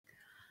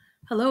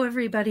Hello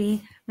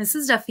everybody,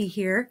 Mrs. Duffy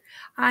here.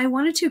 I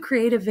wanted to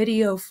create a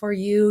video for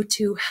you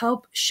to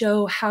help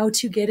show how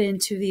to get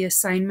into the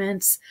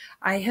assignments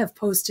I have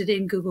posted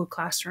in Google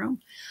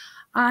Classroom.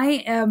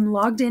 I am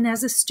logged in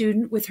as a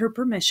student with her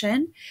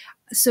permission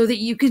so that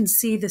you can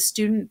see the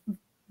student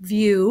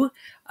view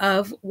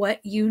of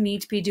what you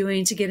need to be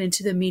doing to get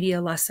into the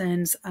media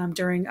lessons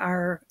during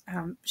our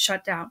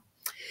shutdown.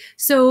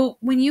 So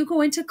when you go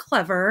into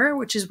Clever,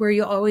 which is where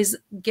you always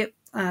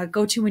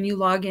go to when you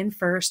log in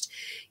first,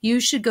 you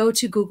should go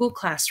to Google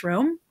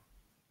Classroom.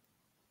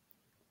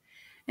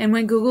 And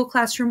when Google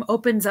Classroom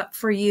opens up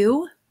for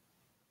you,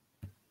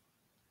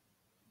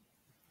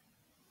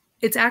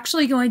 it's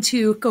actually going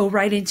to go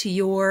right into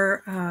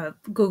your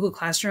Google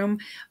Classroom.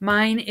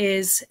 Mine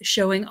is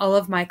showing all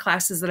of my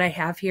classes that I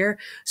have here.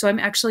 So I'm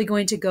actually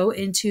going to go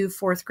into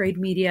fourth grade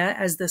media,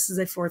 as this is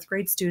a fourth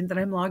grade student that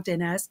I'm logged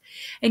in as.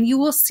 And you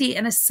will see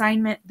an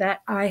assignment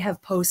that I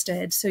have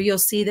posted. So you'll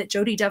see that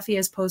Jody Duffy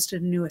has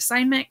posted a new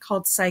assignment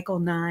called Cycle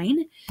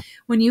 9.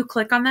 When you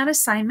click on that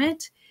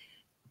assignment,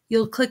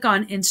 you'll click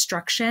on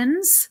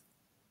Instructions,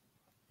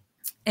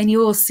 and you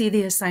will see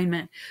the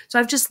assignment. So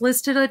I've just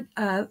listed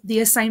the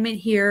assignment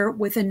here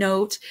with a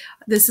note.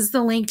 This is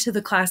the link to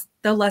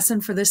the lesson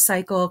for this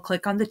cycle.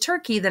 Click on the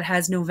turkey that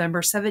has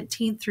November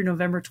 17th through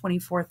November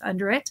 24th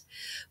under it.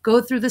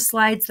 Go through the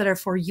slides that are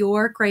for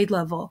your grade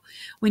level.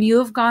 When you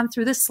have gone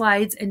through the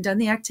slides and done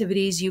the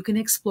activities, you can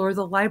explore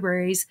the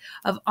libraries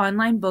of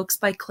online books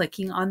by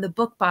clicking on the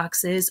book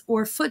boxes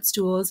or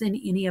footstools in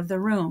any of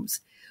the rooms.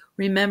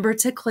 Remember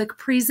to click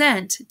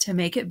Present to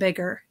make it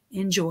bigger.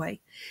 Enjoy.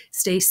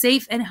 Stay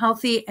safe and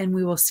healthy, and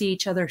we will see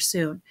each other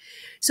soon.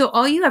 So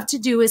all you have to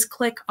do is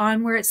click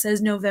on where it says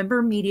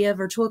November Media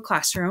Virtual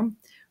Classroom.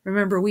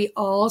 Remember, we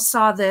all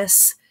saw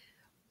this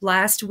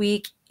last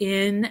week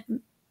in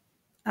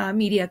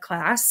media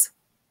class.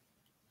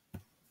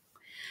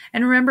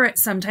 And remember, it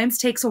sometimes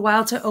takes a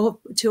while to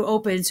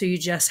open, so you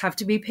just have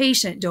to be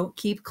patient. Don't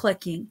keep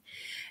clicking.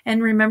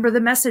 And remember,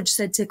 the message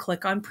said to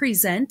click on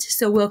Present,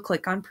 so we'll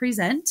click on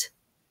Present.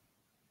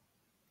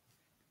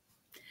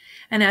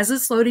 And as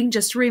it's loading,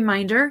 just a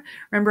reminder,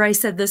 remember I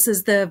said this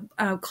is the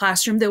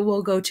classroom that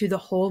we'll go to the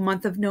whole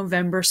month of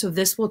November. So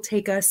this will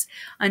take us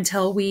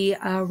until we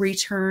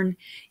return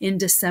in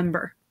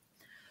December.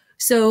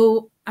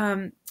 So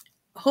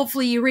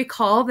hopefully you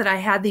recall that I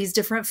had these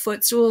different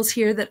footstools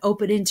here that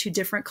open into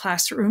different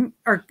classroom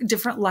or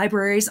different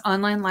libraries,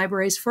 online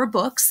libraries for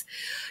books.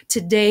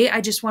 Today,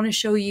 I just want to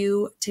show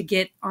you to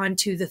get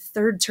onto the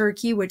third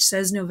turkey, which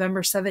says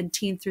November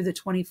 17th through the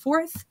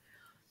 24th.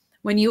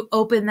 When you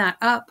open that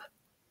up,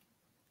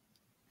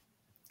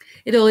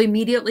 it'll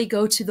immediately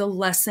go to the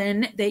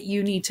lesson that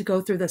you need to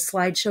go through, the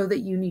slideshow that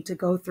you need to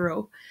go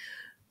through.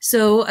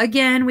 So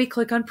again, we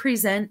click on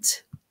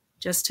Present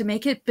just to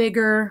make it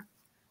bigger.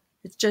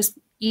 It's just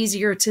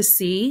easier to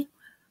see.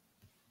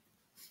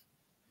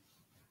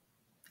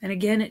 And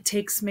again, it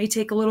may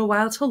take a little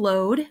while to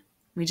load.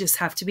 We just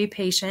have to be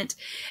patient.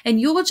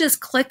 And you will just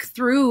click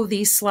through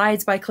these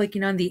slides by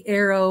clicking on the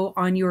arrow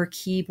on your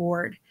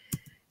keyboard.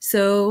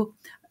 So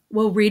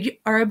we'll read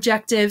our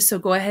objectives, so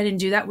go ahead and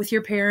do that with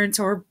your parents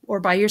or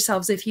by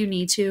yourselves if you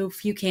need to,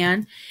 if you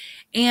can.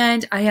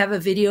 And I have a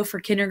video for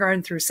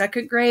kindergarten through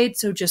second grade,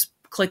 so just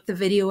click the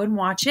video and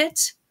watch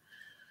it.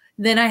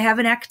 Then I have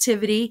an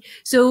activity.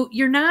 So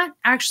you're not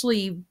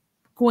actually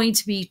going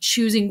to be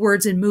choosing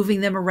words and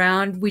moving them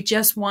around. We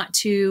just want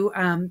to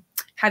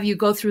have you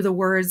go through the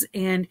words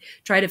and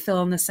try to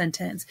fill in the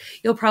sentence.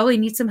 You'll probably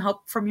need some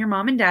help from your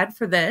mom and dad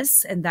for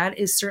this, and that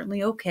is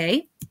certainly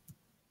okay.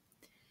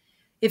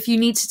 If you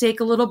need to take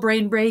a little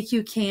brain break,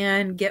 you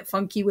can get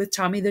funky with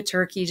Tommy the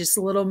Turkey, just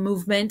a little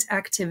movement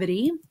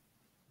activity.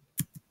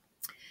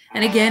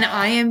 And again,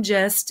 I am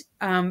just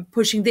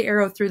pushing the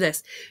arrow through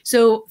this.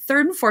 So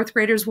third and fourth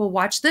graders will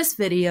watch this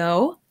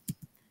video,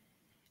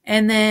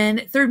 and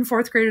then third and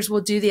fourth graders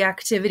will do the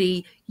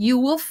activity. You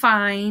will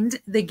find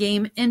the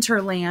game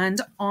Interland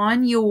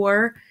on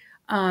your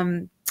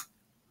on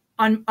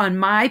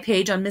my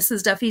page, on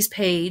Mrs. Duffy's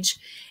page.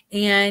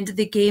 And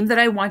the game that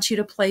I want you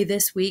to play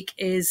this week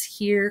is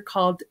here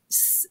called,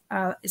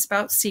 it's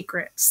about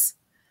secrets.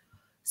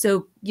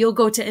 So you'll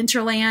go to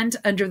Interland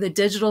under the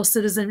digital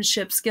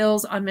citizenship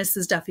skills on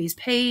Mrs. Duffy's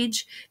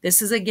page.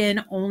 This is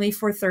again only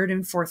for third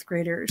and fourth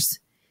graders.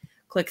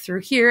 Click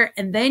through here,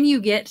 and then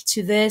you get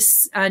to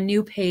this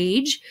new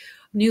page,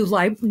 new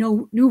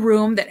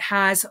room that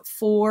has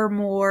 4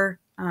 more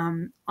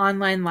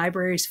online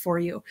libraries for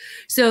you.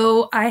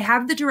 So I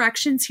have the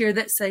directions here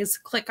that says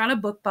click on a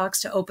book box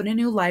to open a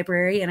new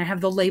library, and I have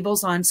the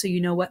labels on so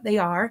you know what they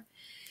are.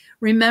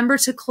 Remember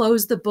to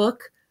close the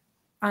book,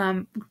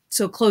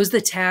 so close the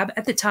tab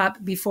at the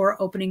top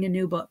before opening a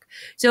new book.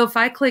 So if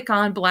I click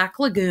on Black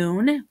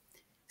Lagoon,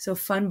 so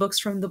fun books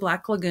from the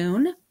Black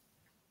Lagoon,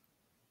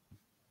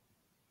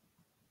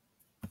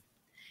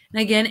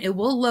 and again, it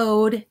will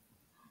load.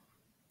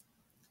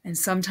 And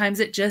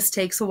sometimes it just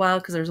takes a while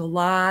because there's a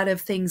lot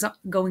of things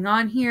going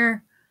on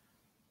here.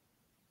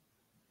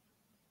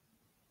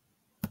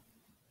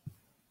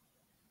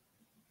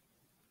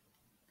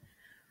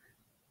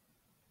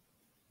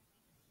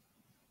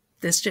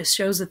 This just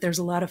shows that there's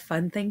a lot of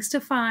fun things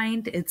to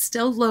find. It's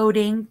still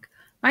loading.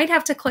 Might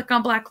have to click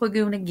on Black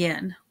Lagoon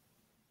again.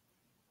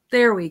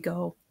 There we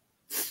go.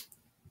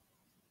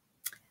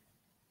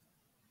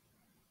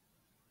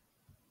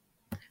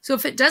 So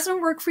if it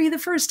doesn't work for you the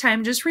first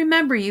time, just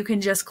remember you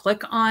can just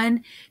click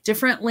on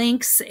different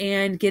links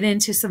and get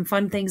into some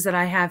fun things that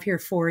I have here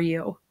for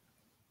you.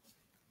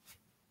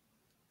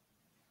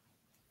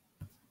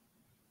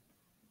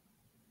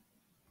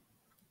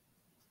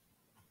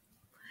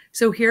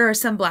 So here are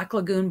some Black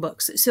Lagoon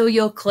books. So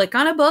you'll click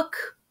on a book.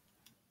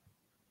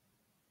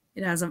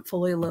 It hasn't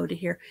fully loaded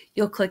here.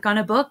 You'll click on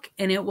a book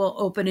and it will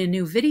open a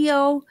new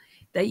video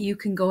that you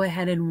can go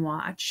ahead and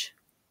watch.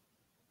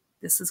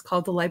 This is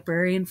called The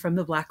Librarian from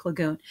the Black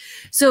Lagoon.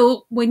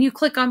 So when you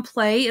click on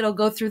play, it'll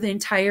go through the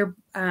entire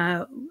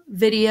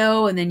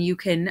video and then you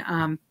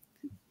can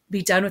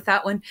be done with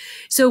that one.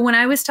 So when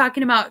I was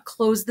talking about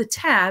close the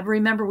tab,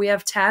 remember we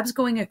have tabs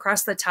going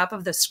across the top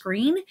of the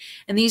screen,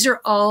 and these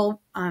are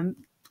all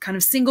kind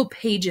of single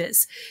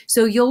pages.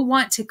 So you'll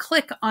want to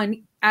click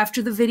on,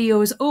 after the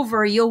video is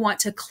over, you'll want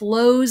to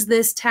close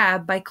this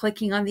tab by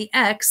clicking on the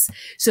X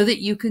so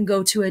that you can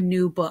go to a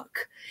new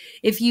book.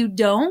 If you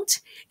don't,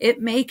 it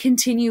may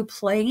continue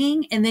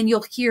playing and then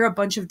you'll hear a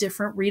bunch of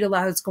different read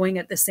alouds going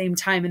at the same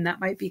time, and that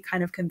might be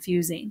kind of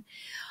confusing.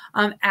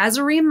 As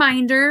a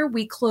reminder,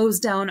 we close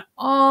down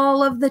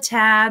all of the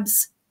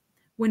tabs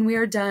when we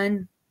are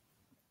done.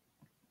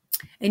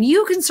 And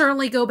you can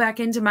certainly go back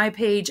into my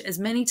page as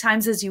many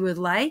times as you would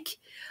like,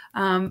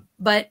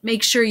 but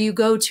make sure you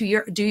go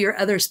to do your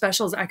other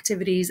specials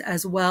activities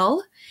as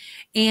well.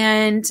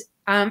 And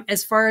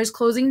as far as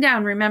closing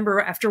down,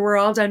 remember, after we're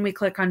all done, we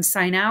click on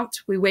sign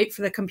out. We wait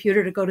for the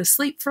computer to go to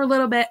sleep for a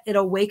little bit.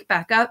 It'll wake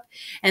back up,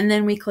 and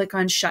then we click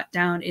on shut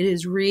down. It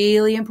is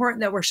really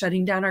important that we're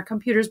shutting down our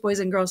computers, boys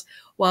and girls,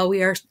 while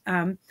we are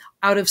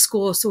out of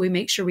school, so we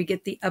make sure we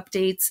get the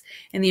updates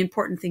and the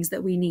important things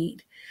that we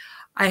need.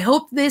 I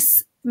hope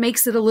this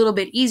makes it a little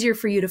bit easier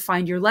for you to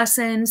find your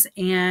lessons,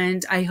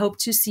 and I hope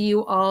to see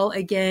you all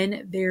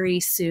again very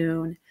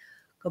soon.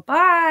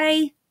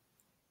 Goodbye.